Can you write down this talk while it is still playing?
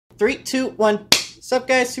3, 2, 1. What's up,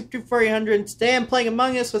 guys? Super2400. Today I'm playing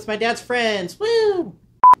Among Us with my dad's friends. Woo!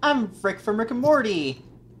 I'm Rick from Rick and Morty.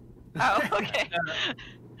 Oh, okay.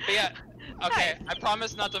 Yeah, okay, I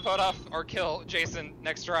promise not to vote off or kill Jason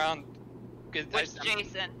next round. Which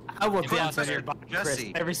Jason? I will Yeah, bounce on your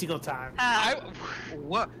Jesse. Chris every single time.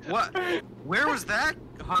 What? Where was that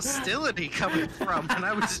hostility coming from? And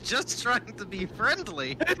I was just trying to be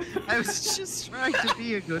friendly. I was just trying to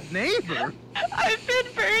be a good neighbor. I've been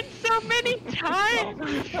burned so many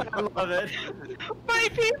times I love it. by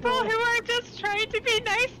people who are just trying to be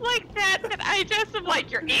nice like that I just am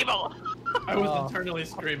like, you're evil. I was internally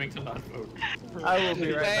screaming to not vote. I will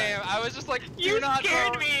be right Damn, back. I was just like, You do not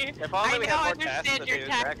scared vote. me. If only I we now had more tasks understand to your do,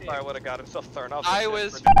 tactics. Jackpot would have got himself thrown off. I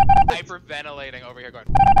was hyperventilating over here going,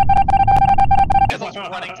 as I was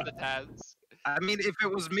running to the task. I mean, if it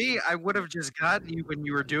was me, I would have just gotten you when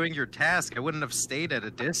you were doing your task. I wouldn't have stayed at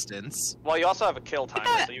a distance. Well, you also have a kill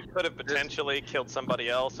timer, so you could have potentially killed somebody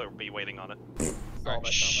else or be waiting on it. Alright,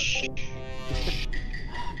 shh.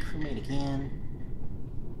 Crewmate again.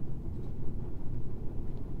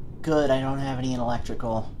 Good, I don't have any in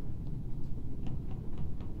electrical.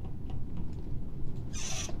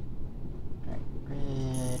 Alright,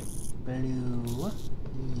 red, blue,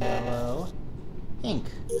 yellow, pink.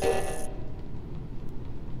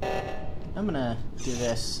 I'm gonna do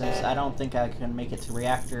this since I don't think I can make it to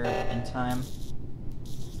reactor in time.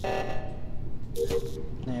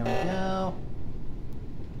 There we go.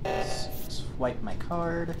 Swipe my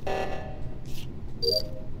card.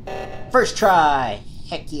 First try!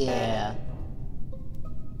 Heck yeah!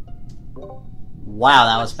 Wow,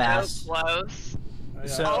 that was fast. So close.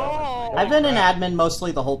 So, Oh. I've been an admin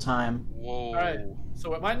mostly the whole time. Whoa. Alright,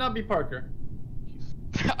 so it might not be Parker.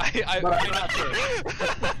 Wait.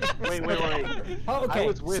 oh, okay. I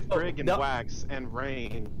was with so, Brig and Wax and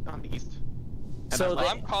Rain on the east. So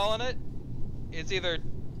I'm calling it. It's either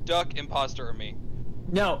Duck, Imposter, or me.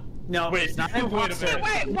 no, Wait, it's not wait a imposter. minute.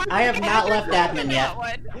 Wait, why I have not left admin yet.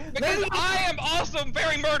 Because I am awesome,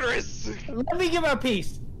 very murderous! Let me give her a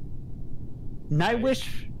piece.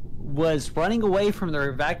 Nightwish was running away from the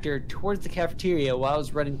reactor towards the cafeteria while I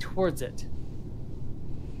was running towards it.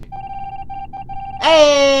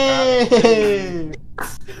 Hey!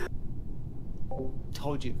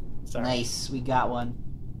 Told you. Sorry. Nice, we got one.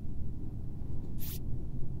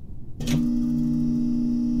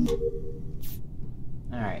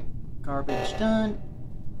 Alright, garbage done.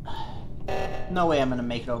 No way I'm gonna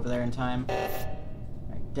make it over there in time.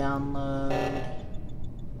 Alright, download.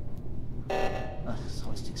 Ugh, this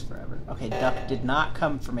always takes forever. Okay, Duck did not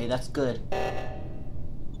come for me, that's good.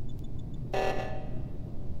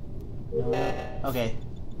 No. Okay.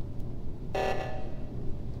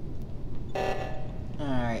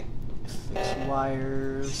 Alright, fix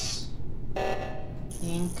wires.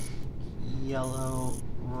 Pink, yellow,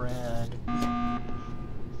 red.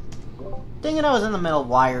 Dang it, I was in the middle of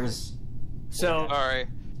wires. So, Alright.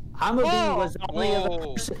 Amabee was the only other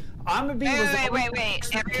person. Amabee was the only Wait.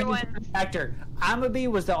 person that came to Everyone. reactor. Amabee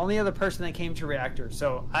was the only other person that came to reactor,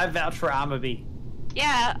 so I vouch for Amabee.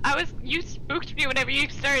 Yeah, you spooked me whenever you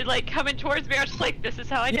started, like, coming towards me. I was just like, this is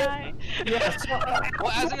how I die. Yes. Well,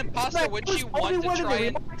 as an imposter, wouldn't you want to try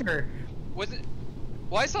and... reactor. Was it...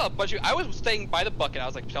 Well, I saw a bunch of... I was staying by the bucket. I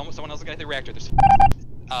was like, someone else is gonna hit the reactor. There's...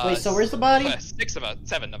 Wait, so where's the body? 6 of us.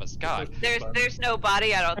 7 of us. God. There's no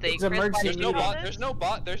body, I don't think. It's Chris, emergency There's no, meeting.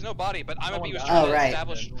 there's no body, but I'm was Oh, trying to right.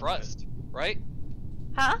 establish trust, right?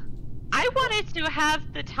 Huh? I wanted to have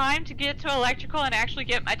the time to get to electrical and actually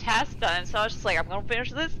get my task done, so I was just like, I'm gonna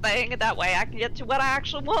finish this thing, and that way I can get to what I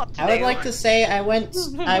actually want to I would do. like to say I went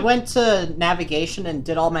to navigation and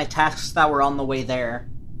did all my tasks that were on the way there.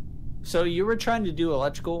 So you were trying to do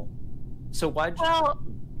electrical. So why'd you? Well,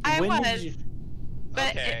 I when did was, you-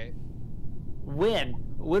 but Okay. When?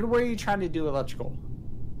 When were you trying to do electrical?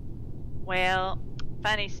 well,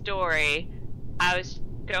 funny story. I was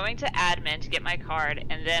going to admin to get my card,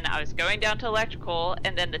 and then I was going down to electrical,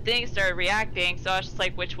 and then the thing started reacting, so I was just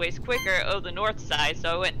like, which way's quicker? Oh, the north side, so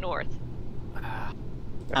I went north.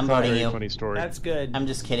 I'm That's a voting very you. Funny story. That's good. I'm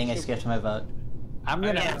just kidding, I skipped my vote. I'm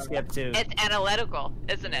gonna Yeah. skip too. It's analytical,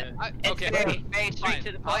 isn't it? It's Okay. very, very straight Fine.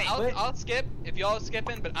 to the point. I'll skip if y'all are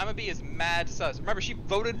skipping, but Amabee is mad sus. Remember, she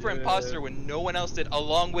voted for imposter when no one else did,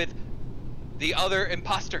 along with the other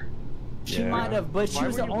imposter. She Yeah. might have, but she Why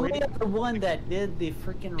was were the you only waiting? other one that did the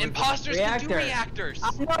freaking Imposters reactor. can do reactors.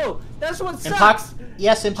 I know. That's what sucks.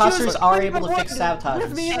 Yes, imposters was are only able to the fix one sabotage.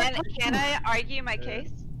 with me. Can I argue my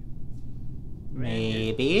case?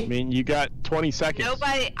 Maybe. I mean, you got 20 seconds.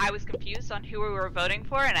 Nobody. I was confused on who we were voting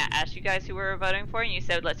for, and I asked you guys who we were voting for, and you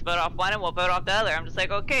said let's vote off one and we'll vote off the other. I'm just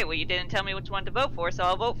like, okay, well you didn't tell me which one to vote for, so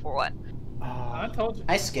I'll vote for one. I told you.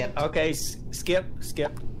 I skipped. Okay, skip.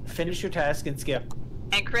 Finish your task and skip.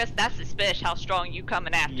 And Chris, that's suspicious how strong you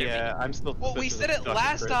coming after me. Yeah, I'm still. Well, we said suspicious it of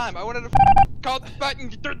last Chris. time. I wanted to call the button.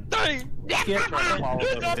 Thing. Skip. I'm trying to follow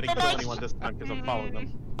them. I didn't kill anyone this time because I'm following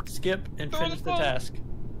them. Skip and finish the task.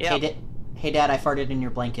 Yep. Hey, Dad, I farted in your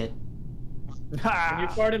blanket. Can you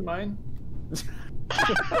fart in mine?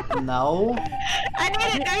 No. I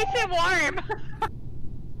need it nice and warm.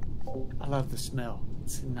 I love the smell.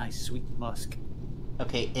 It's a nice sweet musk.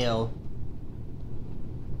 Okay, ill.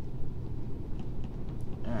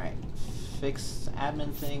 Alright. Fix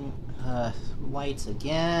admin thing. Lights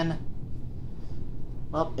again.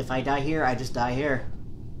 Well, if I die here, I just die here.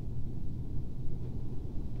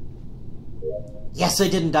 Yes, I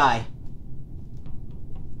didn't die!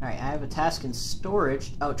 Alright, I have a task in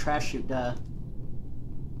storage. Oh, trash chute, duh.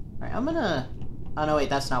 Alright, I'm gonna... Oh, no, wait,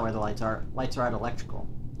 that's not where the lights are. Lights are at electrical.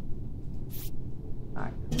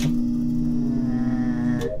 Alright.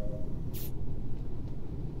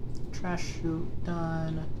 Trash chute,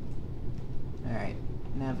 done. Alright,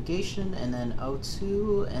 navigation, and then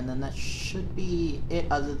O2, and then that should be it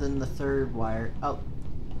other than the third wire. Oh.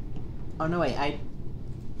 Oh, no, wait,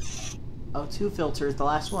 O2 filter is the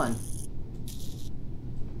last one.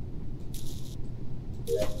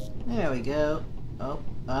 There we go. Oh,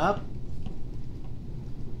 up.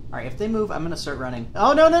 Alright, if they move, I'm gonna start running.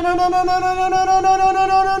 Oh, no, no, no, no, no, no, no, no, no, no, no, no, no,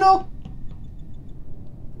 no, no, no!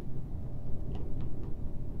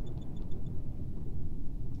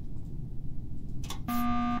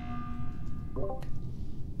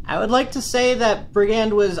 I would like to say that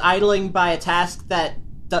Brigand was idling by a task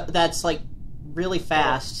that's like really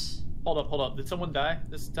fast. Hold up. Did someone die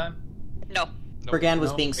this time? No. Brigand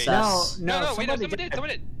was No. being Wait. sus. No, wait, no, somebody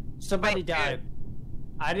did. Somebody Wait, died.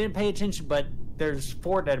 I didn't pay attention, but there's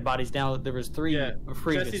 4 dead bodies now. There was 3 Yeah.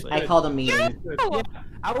 previously. Jesse's I called a meeting. Yeah,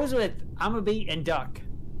 I was with Amabee and Duck.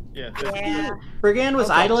 Yeah. Yeah. Brigand was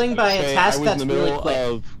Okay. idling by a Say, task I was that's in the really middle quick.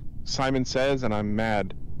 of Simon Says, and I'm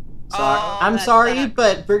mad. Oh, I'm that sorry, sucks.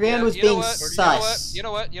 but Brigand was You know being what? sus. You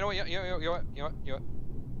know what?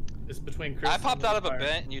 It's between Chris I and popped out of a Fire.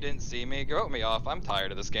 vent and you didn't see me. Wrote me off. I'm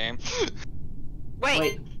tired of this game. Wait.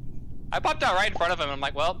 Wait, I popped out right in front of him. And I'm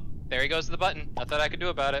like, well, there he goes to the button. Nothing I could do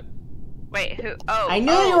about it. Wait, who? Oh. I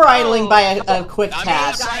knew you were idling by a quick I'm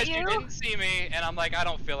task. surprised Got you you? didn't see me, and I'm like, I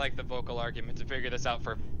don't feel like the vocal argument to figure this out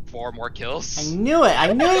for 4 more kills. I knew it.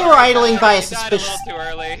 I knew you were idling by a You died a suspicious... little too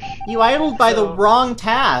early. You idled by the So- wrong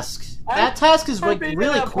task. That task is like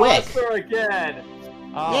really quick. Again.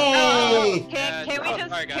 Oh, Yay! Can we Oh, just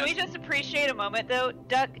sorry, can we guys. just appreciate a moment though?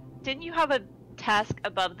 Duck, didn't you have a task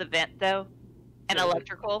above the vent though? An Yeah.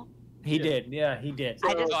 electrical? he did. Yeah, he did.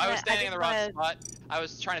 I just So I was wanna- standing in the wrong just spot. I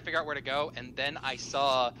was trying to figure out where to go, and then I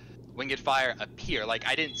saw Winged Fire appear. Like,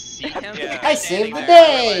 I didn't see him. Yeah. I standing saved the there. I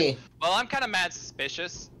day! realized, well, I'm kind of mad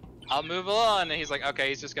suspicious. I'll move on. And he's like, okay,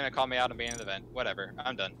 he's just going to call me out and be in the vent. Whatever.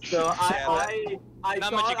 I'm done. So I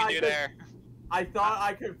Not much you thought can I do could, there. I thought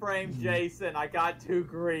I could frame Jason. I got too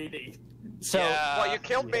greedy. So, Yeah. Well, you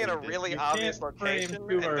killed me in a really You obvious can't frame location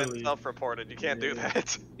too and then early. self-reported. You can't do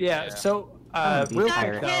that. yeah, Yeah. so, I'm gonna real be quick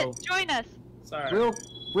tired. though. Kid, join us. Sorry.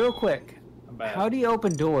 Real quick. I'm bad. How do you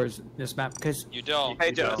open doors in this map? Because You don't.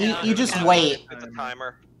 Hey, Joe. You just wait. It's a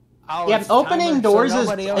timer. Yeah, opening doors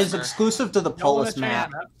is exclusive to the Y'all wanna Polis change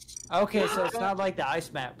map. maps? Okay, so it's not like the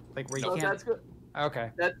ice map, like where you So can't.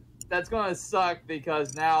 Okay. that's gonna suck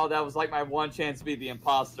because now that was like my one chance to be the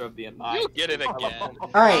imposter of the night. You'll get it again.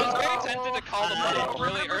 Alright, I was very tempted to call the button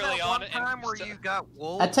really early on. Time where you got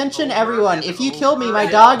wolves attention over everyone, and if you kill me, over my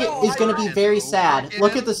and dog over is gonna be and very over sad. again.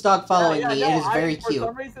 Look at this dog following me, no, it is very For cute.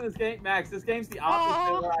 some reason, this game, Max, this game's the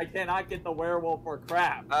opposite where I cannot get the werewolf or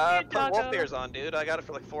crap. Put wolf ears on, dude. I got it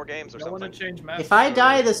for like 4 games or Y'all want to something. change maps? If I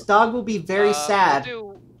die, this dog will be very We'll sad.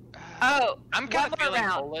 do, Oh, I'm kind one of more feeling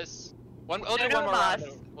round. Polis. We'll do Uno one more round.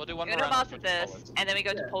 mas. We'll do one more Uno round. mas and with switch to this, Polis. and then we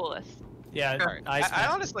go to Polis. Yeah, Alright. ice I map.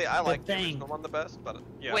 honestly, I like the thing. original one the best, but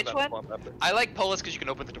yeah, Which that's one? swap after. I like Polis because you can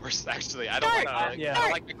open the doors. Actually, I don't Sure. like. Yeah. I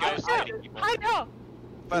like the ghost I- hitting people. I know.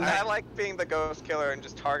 But I like being the ghost killer and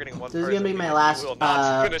just targeting one This is person. gonna be my because last, You will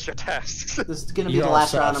not finish your tasks. This is gonna be You the all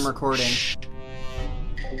last round sus. I'm recording.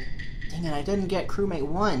 Dang it, I didn't get crewmate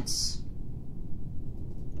once.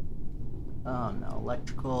 Oh no,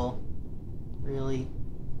 electrical. Really?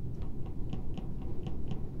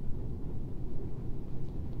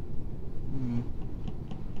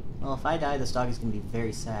 Well, if I die, this dog is gonna be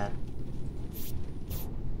very sad.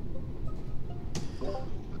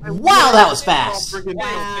 Wow, that was fast!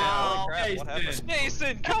 Wow. Crap, what happened?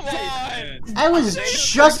 Jason, come on! I was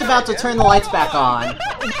just about to turn the lights back on.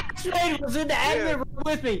 Shane was in the admin room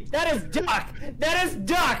with me. That is Duck. That is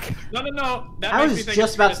Duck. No. That I makes was me think just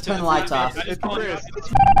it's about Chris, to turn the it's lights not off. me. I just called you out.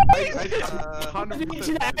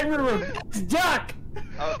 To the admin room. It's Duck.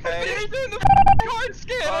 Okay. Jason, the card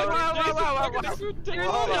scan! There's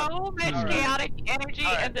so much chaotic energy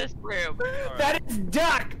in this room. That is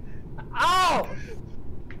Duck. Oh,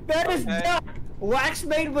 that is Okay. Duck.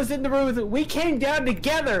 Waxmaid was in the room with it. We came down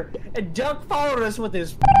together, and Duck followed us with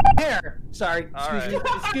his hair. Sorry. Excuse me.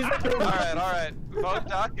 Excuse me. Alright. Vote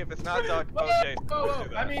Duck. If it's not Duck, vote Jason. Whoa.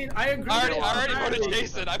 I mean, I agree. I with already you. voted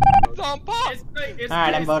Jason. I on pop. It's Alright,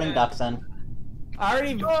 I'm Jason. voting Duck then. I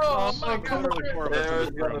already. Oh my come God. on. There's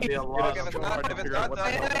gonna be a lot If of it's not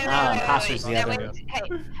Duck, Imposter's the other.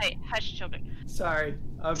 Hey, hush, children. Sorry.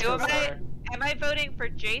 I'm So so am sorry. I voting for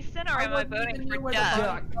Jason or am I voting for Duck?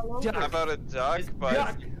 Duck? I Duck. voted Duck, It's but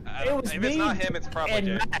Duck. I It don't, was if it's me not him, it's probably and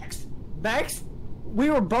Jason. Max. Max, we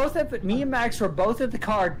were both at the. Me and Max were both at the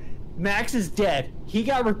card. Max is dead. He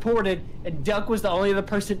got reported, and Duck was the only other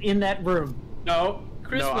person in that room. No,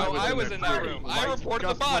 Chris No, was. I was in that room. I reported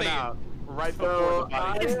the body. Right before So the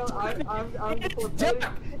body. It's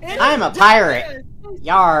Duck. I'm a pirate.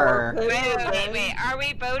 Yar. Wait. Are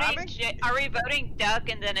we voting Duck,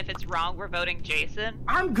 and then if it's wrong, we're voting Jason?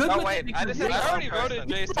 I'm good Oh with wait, it I because just hit the I wrong already person. voted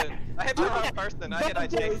Jason. I hit the wrong person. I hit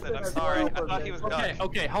Jason. I'm sorry. I thought he was Duck.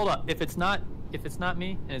 Okay, hold up. If it's not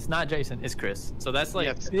me and it's not Jason, it's Chris. So that's like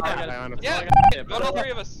Yes, all I I gotta- honestly. Yeah, Yeah, vote all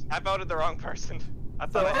three of us. I voted the wrong person. I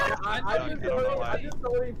thought I hit Duck. I don't know why. I'm just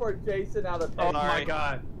voting for Jason out of 10. Oh my Sorry.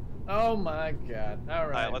 god. Oh my God. All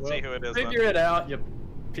right. Alright, let's see who it is. Figure it out, you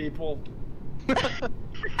people. What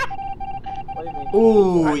do you mean?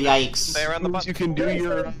 Ooh, yikes. Stay around the Means button. you can do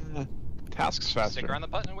your tasks Stick faster. around the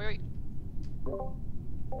button and wait.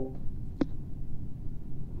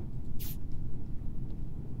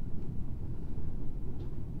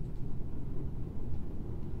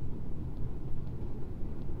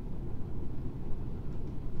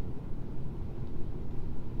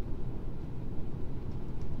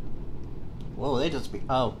 Whoa, they just be.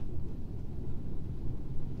 Oh.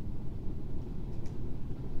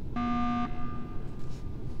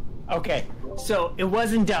 Okay, so it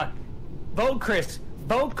wasn't Duck. Vote Chris.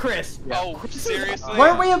 Vote Chris. Oh, seriously?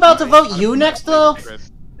 Weren't we about to vote you next, though?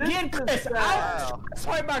 Get Chris. I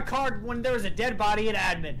swiped my card when there was a dead body in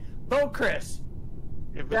admin. Vote Chris.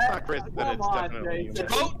 If it's not Chris, then Come it's on, definitely you. Jason.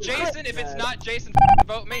 Vote Jason. If it's not Jason,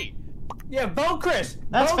 vote me. Yeah, vote Chris.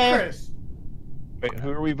 That's vote fair. Chris. Wait,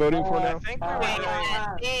 who are we voting for I now? think we Wait, were wait,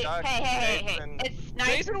 doing Duck, Hey. Jason. It's nice.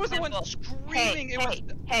 Jason was the and one simple. screaming. It was.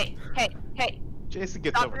 Hey. Jason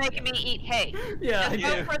gets Stop over making me eat hay. Yeah, I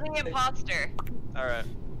Just vote do. for the imposter. Alright.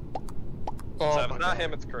 Oh So my if it's not God.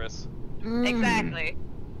 him, it's Chris. Exactly.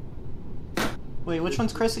 Wait, which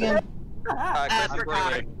one's Chris again? Chris is Brigade.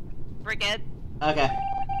 Brigade. Brigade. Okay.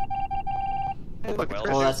 Look, Well,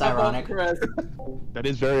 Chris, Well, that's ironic. Chris. that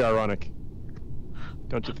is very ironic.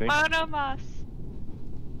 Don't you think? Monomus.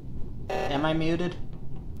 Am I muted?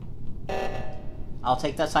 I'll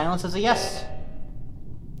take that silence as a yes.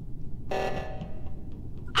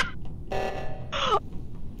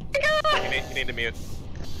 You need to mute.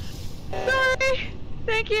 Sorry.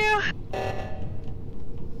 Thank you.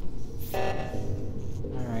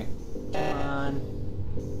 Alright. Come on.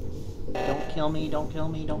 Don't kill me, don't kill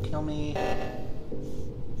me, don't kill me.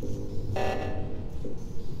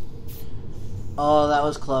 Oh, that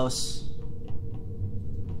was close.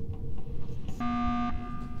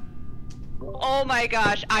 Oh my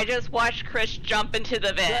gosh! I just watched Chris jump into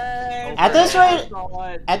the vent. At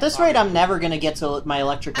this rate, I'm never gonna get to my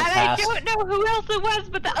electrical And task. I don't know who else it was,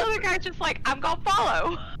 but the other guy's just like, I'm gonna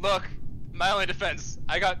follow. Look, my only defense.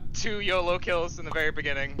 I got 2 YOLO kills in the very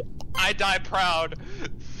beginning. I die proud.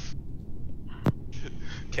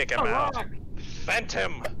 Kick him out. Vent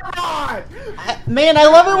him. Man, I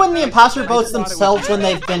love it when the imposter votes themselves when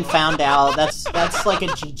they've been found out. That's like a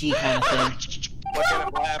GG kind of thing. Look at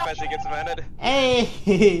him laugh as he gets vented.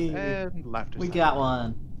 Hey! And laughter. We got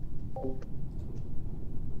one.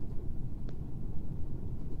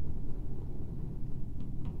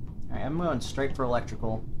 Alright, I'm going straight for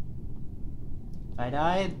electrical. If I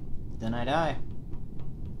die, then I die.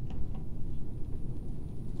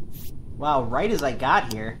 Wow, right as I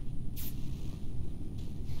got here.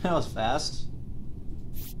 That was fast.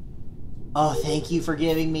 Oh, thank you for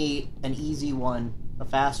giving me an easy one. A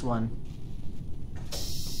fast one.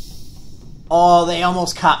 Oh, they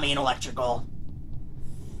almost caught me in electrical.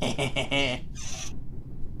 Right,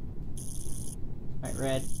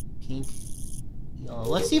 red, pink,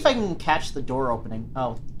 Let's see if I can catch the door opening.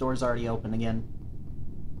 Oh, door's already open again.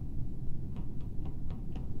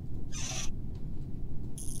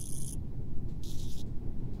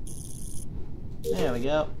 There we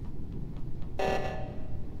go.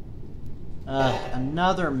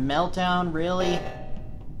 Another meltdown, really?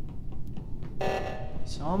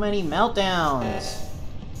 So many meltdowns!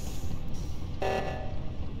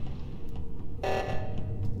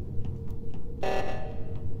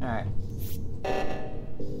 Alright.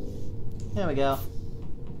 There we go.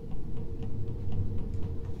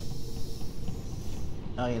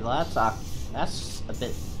 Oh yeah, that's a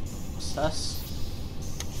bit sus.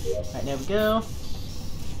 Alright, there we go.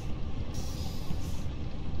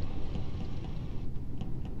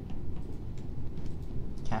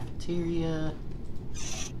 Cafeteria.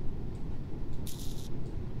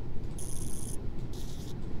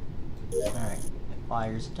 Alright,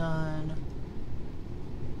 fire's done.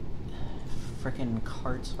 Frickin'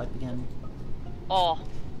 card swipe again. Oh.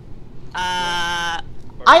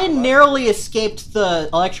 I narrowly escaped the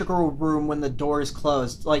electrical room when the doors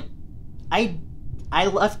closed. Like, I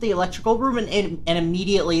left the electrical room and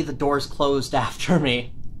immediately the doors closed after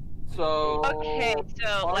me. So Okay,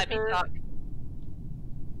 so let me Parker? talk.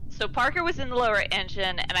 So Parker was in the lower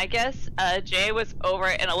engine, and I guess Jay was over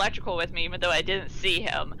in electrical with me, even though I didn't see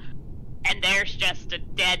him. And there's just a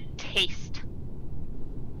dead taste.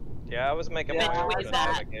 Yeah, I was making Yeah, my I way was to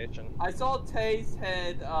that. navigation. I saw Taze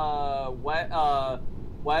head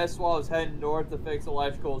west while I was heading north to fix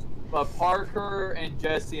electricals, but Parker and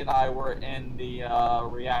Jesse and I were in the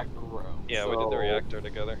reactor room. Yeah, we did the reactor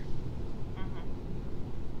together.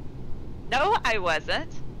 No, I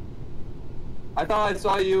wasn't. I thought I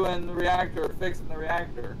saw you in the reactor fixing the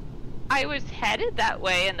reactor. I was headed that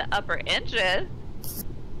way in the upper engine,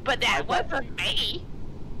 but that wasn't me.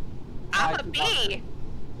 I'm a bee.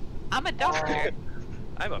 I'm a doctor.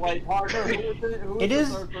 I'm a Wait, Parker, who was It the is-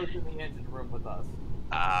 third person in the engine room with us?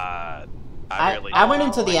 I I went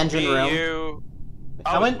into the engine room. You...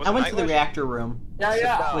 I went was to it the Nightwish? reactor room.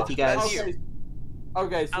 Yeah. With you guys.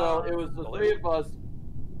 Okay, so it was the three of us.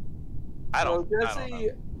 I don't So know. Jesse,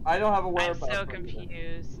 I don't have a I'm whereabouts. so for you.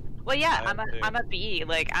 confused. Well, yeah, I'm a bee.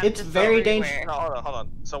 Like I'm It's just very everywhere. dangerous. No, hold on.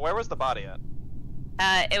 So where was the body at?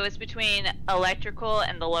 It was between electrical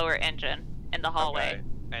and the lower engine in the hallway. Okay.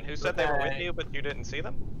 And who said they were with Okay. you, but you didn't see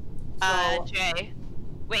them? So- Jay,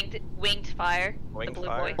 winged fire. Winged the blue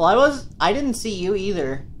fire? boy. Well, I didn't see you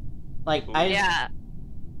either. Like, I Yeah.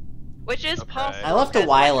 Which is Okay. possible. I left a because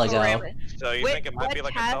while electrical ago. So you think it might be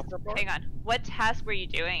like a task, self-report? Hang on. What task were you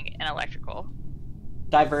doing in electrical?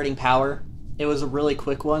 diverting power. It was a really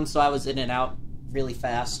quick one, so I was in and out really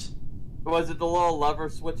fast. Was it the little lever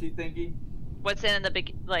switchy thingy? What's in the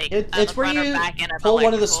big like? It's the where front or you back end of pull one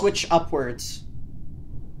of the electrical? switch upwards.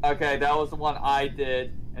 Okay, that was the one I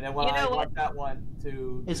did, and then when You know I what? left that one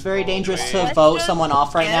to. It's very dangerous wait. to Let's vote just someone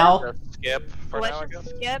off right skip. now. Just skip for Let's now, I just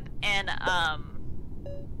guess? skip and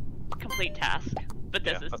complete task. But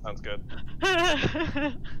this Yeah, is. that sounds good.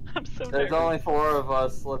 I'm so There's nervous. only 4 of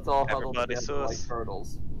us. Let's all huddle Everybody together like sus.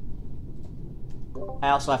 turtles. I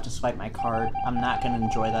also have to swipe my card. I'm not gonna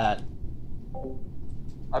enjoy that.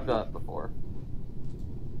 I've done it before.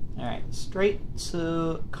 Alright, straight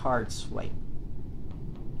to card swipe.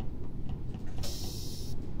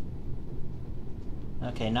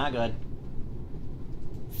 Okay, not good.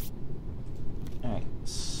 Alright,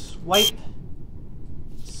 swipe.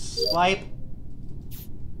 Swipe.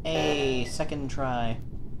 A second try.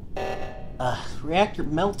 Reactor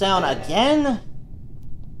meltdown again?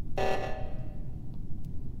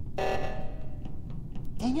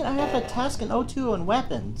 Dang it, I have a task in O2 on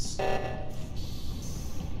weapons.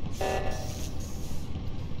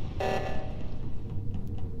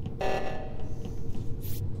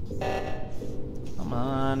 Come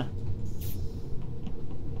on.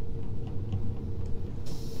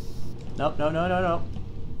 Nope, no, no, no, no.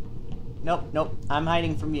 Nope, nope. I'm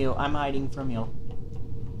hiding from you. I'm hiding from you.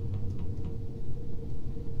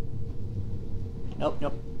 Nope,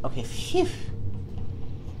 nope. Okay, phew.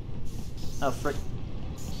 Oh, frick.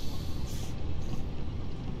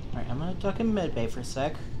 Alright, I'm gonna duck in medbay for a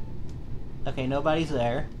sec. Okay, nobody's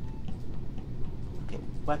there. Okay,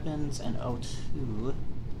 weapons and O2.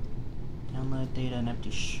 Download data and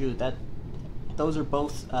empty chute. Those are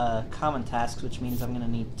both common tasks, which means I'm gonna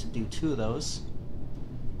need to do 2 of those.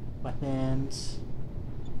 Weapons.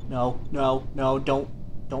 No, no, no, don't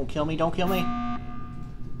kill me, don't kill me.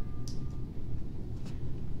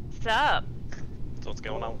 What's up? So what's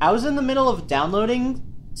going on? I was in the middle of downloading,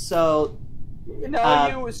 so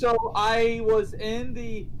No, So I was in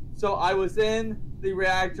the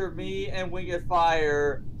reactor. Me and Winged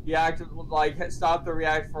Fire he acted like stopped the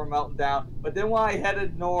reactor from melting down. But then when I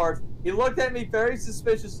headed north, he looked at me very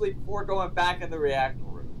suspiciously before going back in the reactor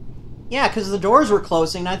room. Yeah, because the doors were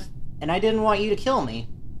closing, and I didn't want you to kill me.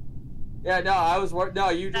 Yeah, no, I was no,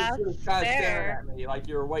 you just That's was kind of staring fair. at me like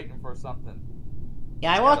you were waiting for something.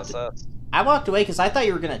 Yeah, I walked away because I thought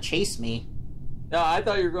you were gonna chase me. No, I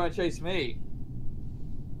thought you were going to chase me.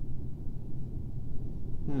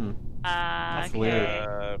 That's Okay. weird.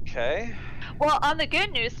 Okay. Well, on the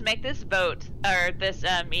good news, to make this vote or this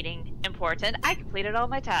meeting important, I completed all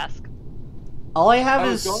my tasks. All I have I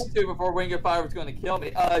was is... going to before Wing of Fire was going to kill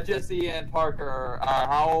me. Jesse and Parker,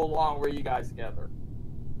 how long were you guys together?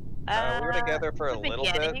 We were together for a the little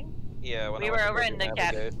bit. beginning, Yeah, when we I were went to over go in the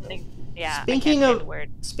navigate. Yeah.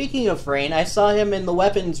 Speaking of Rain, I saw him in the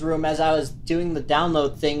weapons room as I was doing the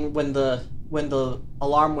download thing when the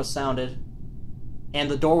alarm was sounded,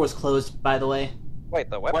 and the door was closed. By the way. Wait,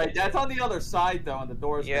 the weapon. Wait, that's on the other side though, and the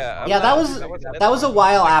doors. Yeah. Yeah, that was a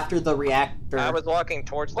while after the reactor. I was walking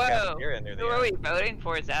towards the cafeteria near the Who are end. we voting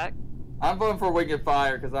for, Zach? I'm voting for Wing of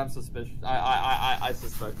Fire because I'm suspicious. I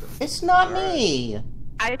suspect him. It's not me.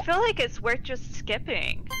 I feel like it's worth just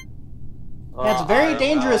skipping. Yeah, it's very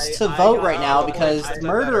dangerous to vote right now because the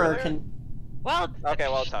murderer can. Well. Okay,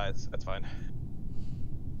 well, ties. That's fine.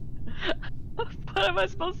 What am I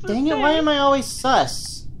supposed to Dang say? it! Why am I always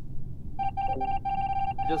sus?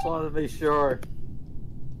 Just wanted to be sure.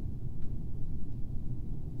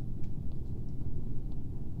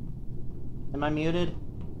 Am I muted?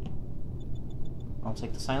 I'll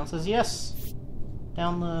take the silence as yes.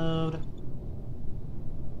 Download.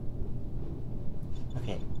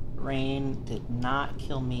 Okay. Rain did not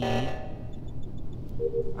kill me. Are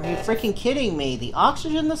you freaking kidding me? The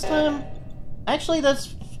oxygen this time? Actually,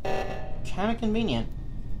 that's kind of convenient.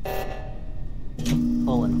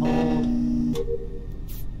 Pull and hold.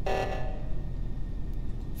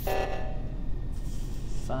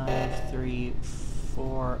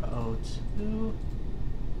 53402.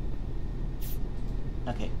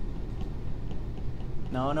 Okay.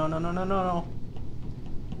 No.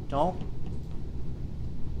 Don't.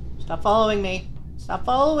 Stop following me. Stop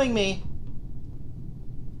following me.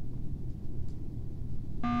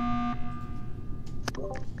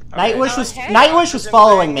 Nightwish was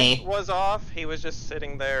following me. Was off. He was just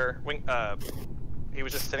sitting there. He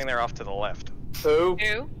was just sitting there off to the left. Who?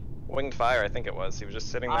 Winged Fire, I think it was. He was just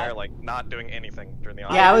sitting there, like, not doing anything during the.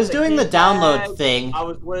 Yeah, I was doing the download thing. I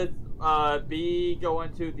was with B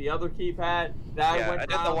going to the other keypad. I did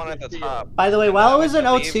the one at the top. By the way, while I was in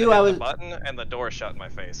O2, O2, I was. The button and the door shut in my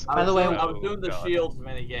face. By the way, I was doing the shields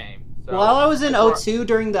minigame. So while I was in O2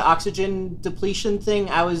 during the oxygen depletion thing,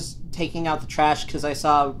 I was taking out the trash because I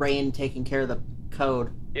saw Rain taking care of the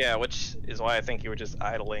code. Yeah, which is why I think you were just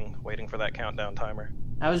idling, waiting for that countdown timer.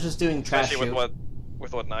 I was just doing trash. Especially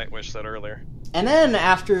with what Nightwish said earlier. And then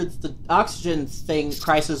after the oxygen thing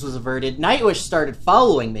crisis was averted, Nightwish started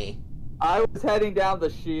following me. I was heading down the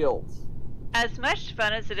shields. As much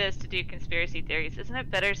fun as it is to do conspiracy theories, isn't it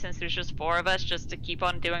better since there's just 4 of us just to keep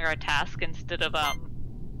on doing our task instead of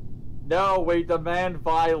No, we demand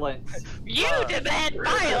violence. You demand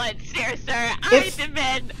violence, dear sir. I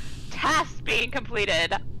demand tasks being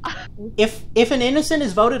completed. If an innocent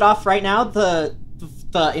is voted off right now, the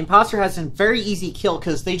imposter has a very easy kill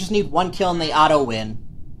because they just need 1 kill and they auto win.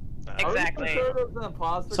 Exactly.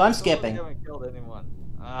 So I'm skipping.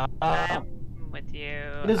 I'm with you.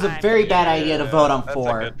 It is a very bad idea to vote on 4.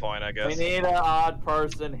 That's a good point, I guess. We need an odd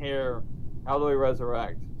person here. How do we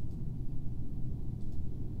resurrect?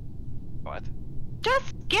 What?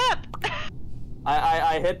 Just skip!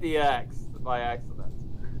 I hit the X by accident.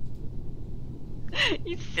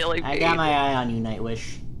 You silly I got my eye on you,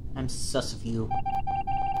 Nightwish. I'm sus of you.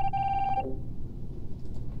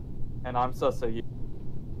 And I'm sus of you.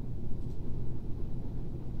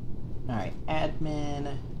 Alright,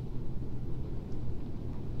 admin.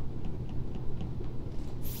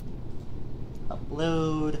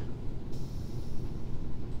 Upload.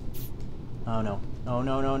 Oh no.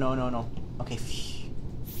 No. Okay.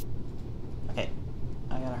 Okay.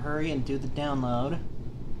 I gotta hurry and do the download.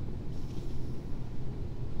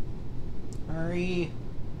 Hurry.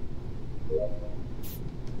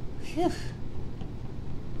 Phew.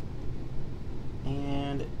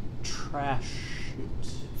 And trash shoot.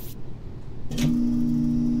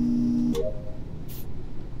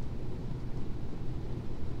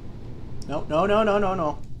 No. Nope.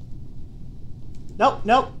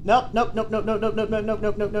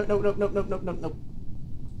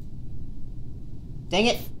 Dang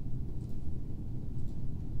it.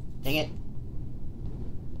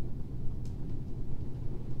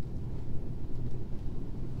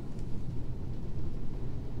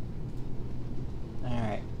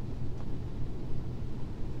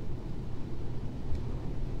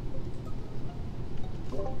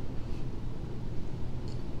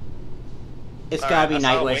 It's gotta be I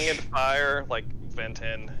saw Nightwish. Winged Fire, like, vent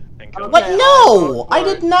in and kill What? Okay, No! I I'm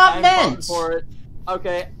did voting not I'm voting vent! for it.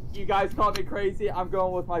 Okay, you guys call me crazy. I'm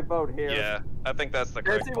going with my vote here. Yeah, I think that's the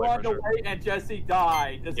correct Jesse play wanted for to sure. wait, and Jesse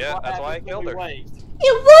died. This is Yeah, what that's why I happens when killed we her. wait.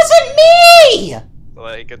 It wasn't me! So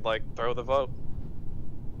that he could, like, throw the vote.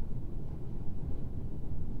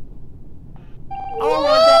 Oh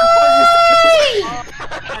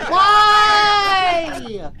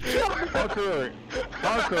Why? Parker!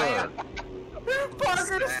 Parker!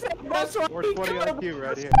 Parker to say that's why he 420 killed IQ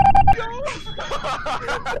right here.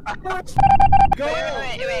 Go!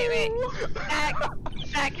 Wait.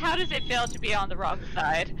 Zach, how does it feel to be on the wrong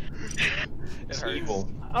side? It hurts. Evil.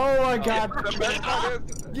 Oh my god. The best part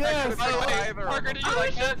is, Yes. by the way, Parker, did you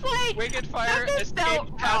like that? Winged Fire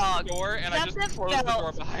escaped past the door, and I just closed the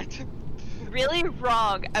door behind him. Really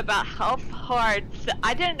wrong about how hard.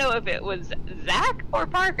 I didn't know if it was Zach or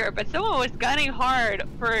Parker, but someone was gunning hard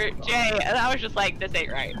for Jay, and I was just like, this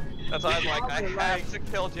ain't right. That's why I'm like, I had to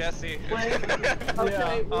kill Jesse.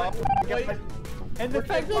 Okay, wait. And the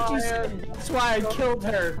fact that you said that's why I killed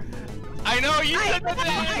her. I know, you said that.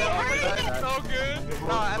 I That's so good. No,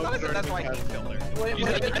 I thought I said that's why he killed her. Wait, You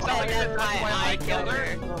said wait, that's why I killed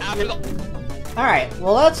her. After the Alright,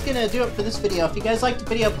 well that's gonna do it for this video. If you guys liked the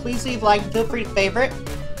video, please leave a like and feel free to favorite.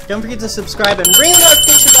 Don't forget to subscribe and ring the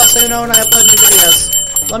notification bell so you know when I upload new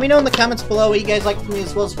videos. Let me know in the comments below what you guys like from me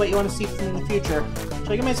as well as what you want to see from me in the future.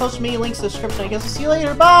 Check out my social media links in the description. I guess I'll see you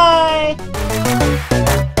later. Bye!